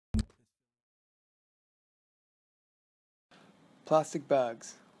Plastic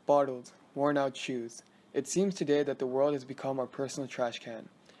bags, bottles, worn out shoes. It seems today that the world has become our personal trash can.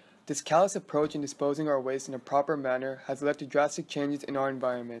 This callous approach in disposing our waste in a proper manner has led to drastic changes in our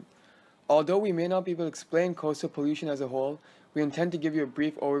environment. Although we may not be able to explain coastal pollution as a whole, we intend to give you a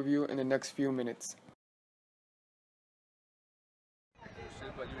brief overview in the next few minutes.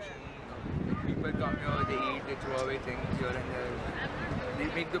 Coastal pollution, people come here, they eat, they throw away things here and there.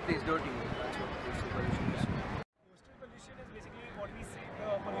 They make the place dirty. That's what coastal pollution is. Coastal pollution is basically what we see,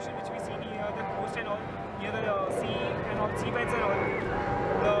 the pollution which we see near the coast and all, near the sea and all, seabeds and all.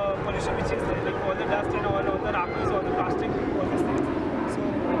 The pollution which is like all the dust and all the wrappers, all the plastic, all these things. So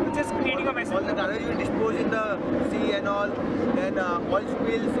it's just creating a mess. All the garbage you dispose in the sea and all, then oil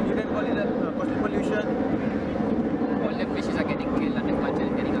spills, you can call it coastal pollution. All the fishes are getting killed and the culture is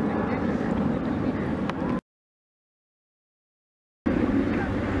getting affected.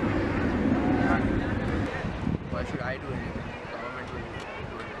 Why should I do anything? Government will do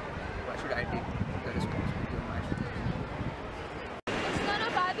it. Why should I take the responsibility of my actions? It's none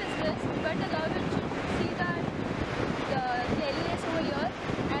of our business, but the government should see that the cleanliness over here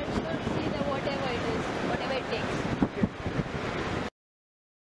and should see that whatever it is, whatever it takes.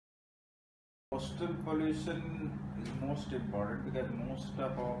 Coastal pollution is most important because most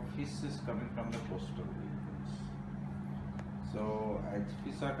of our fish is coming from the coastal regions. So as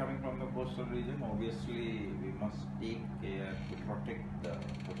fish are coming from the coastal region, obviously we must take care to protect the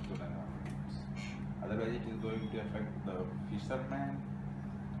coastal environments. Otherwise it is going to affect the fishermen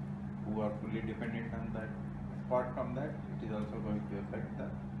who are fully dependent on that. Apart from that, it is also going to affect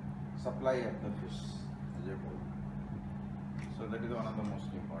the supply of the fish as a whole. So that is one of the most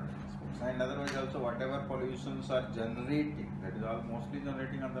important aspects. And otherwise also whatever pollutions are generating, that is all mostly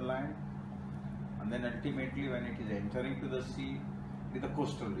generating on the land, and then ultimately when it is entering to the sea, it is the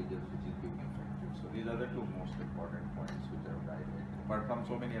coastal regions which is being affected. So these are the two most important points which I would highlight. Apart from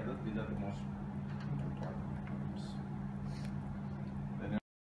so many others, these are the most important points.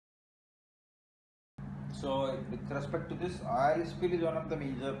 So with respect to this, oil spill is one of the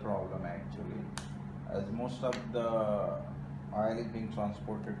major problem actually, as most of the oil is being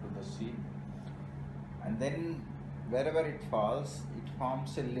transported to the sea, and then wherever it falls, it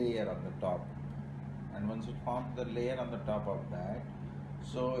forms a layer on the top, and once it forms the layer on the top of that,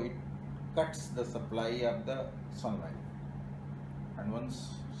 so it cuts the supply of the sunlight, and once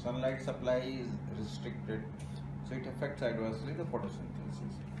sunlight supply is restricted, so it affects adversely the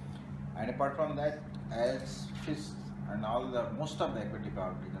photosynthesis. And apart from that, as fish and all the most of the aquatic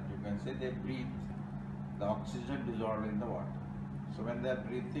organisms, you can say, they breathe the oxygen dissolved in the water. So when they are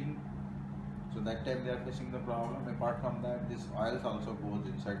breathing, so that time they are facing the problem. Apart from that, this oils also goes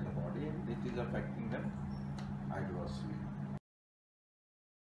inside the body and it is affecting them adversely.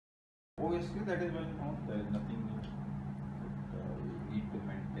 Obviously that is well known, there is nothing new. We need to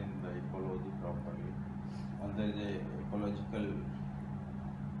maintain the ecology properly. When there is a ecological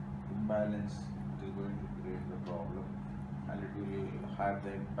imbalance, it is going to create the problem, and it will have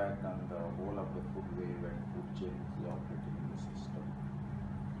the impact on the whole of the food wave and food chain is operating in the system.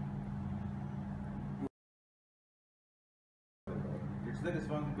 It's the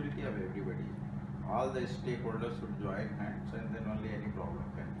responsibility of everybody. All the stakeholders should join hands, and then only any problem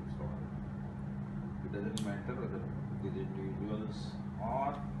can be solved. It doesn't matter whether it is individuals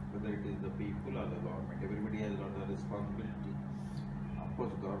or whether it is the people or the government. Everybody has got the responsibility. Of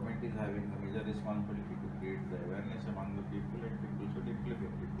course, government is having the major responsibility to create the awareness among the people, and people should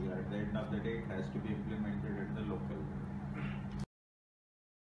implement it. At the end of the day, it has to be implemented at the local level.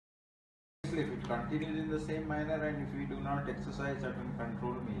 If it continues in the same manner and if we do not exercise certain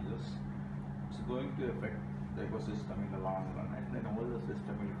control measures, it's going to affect the ecosystem in the long run, and then all the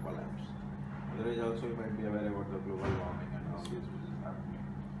system will collapse. Otherwise also you might be aware about the global warming and all this which is happening.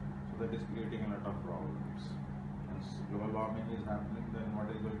 So that is creating a lot of problems. Once global warming is happening, then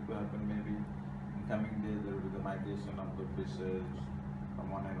what is going to happen, maybe in coming days there will be the migration of the fishes from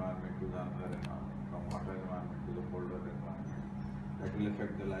one environment to the another environment, from water environment to the colder environment. That will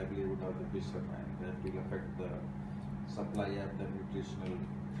affect the livelihood of the fishermen, that will affect the supply of the nutritional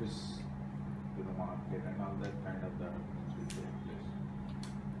fish to the market, and all that kind of things will take place.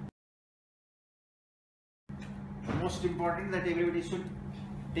 The most important that everybody should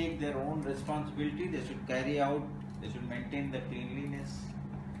take their own responsibility, they should carry out, they should maintain the cleanliness,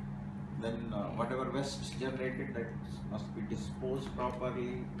 then whatever waste generated, that must be disposed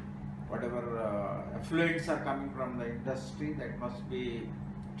properly. Whatever effluents are coming from the industry, that must be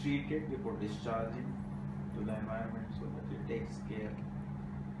treated before discharging to the environment, so that it takes care.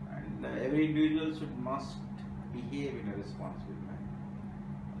 And every individual must behave in a responsible manner.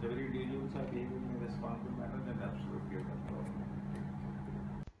 If every individuals are behaving in a responsible manner, then absolutely no problem.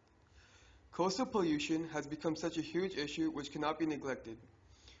 Coastal pollution has become such a huge issue which cannot be neglected.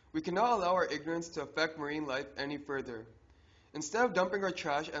 We cannot allow our ignorance to affect marine life any further. Instead of dumping our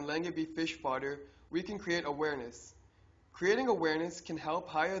trash and letting it be fish fodder, we can create awareness. Creating awareness can help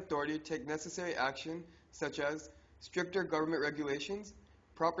higher authority take necessary action such as stricter government regulations,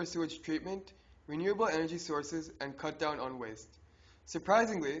 proper sewage treatment, renewable energy sources, and cut down on waste.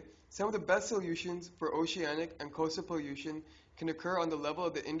 Surprisingly, some of the best solutions for oceanic and coastal pollution can occur on the level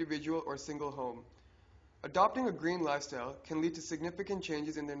of the individual or single home. Adopting a green lifestyle can lead to significant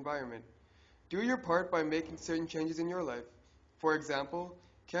changes in the environment. Do your part by making certain changes in your life. For example,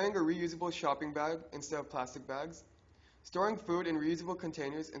 carrying a reusable shopping bag instead of plastic bags, storing food in reusable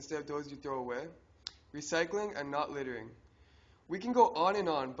containers instead of those you throw away, recycling and not littering. We can go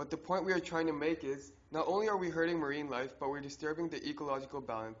on, but the point we are trying to make is, not only are we hurting marine life, but we're disturbing the ecological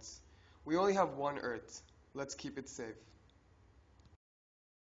balance. We only have one Earth. Let's keep it safe.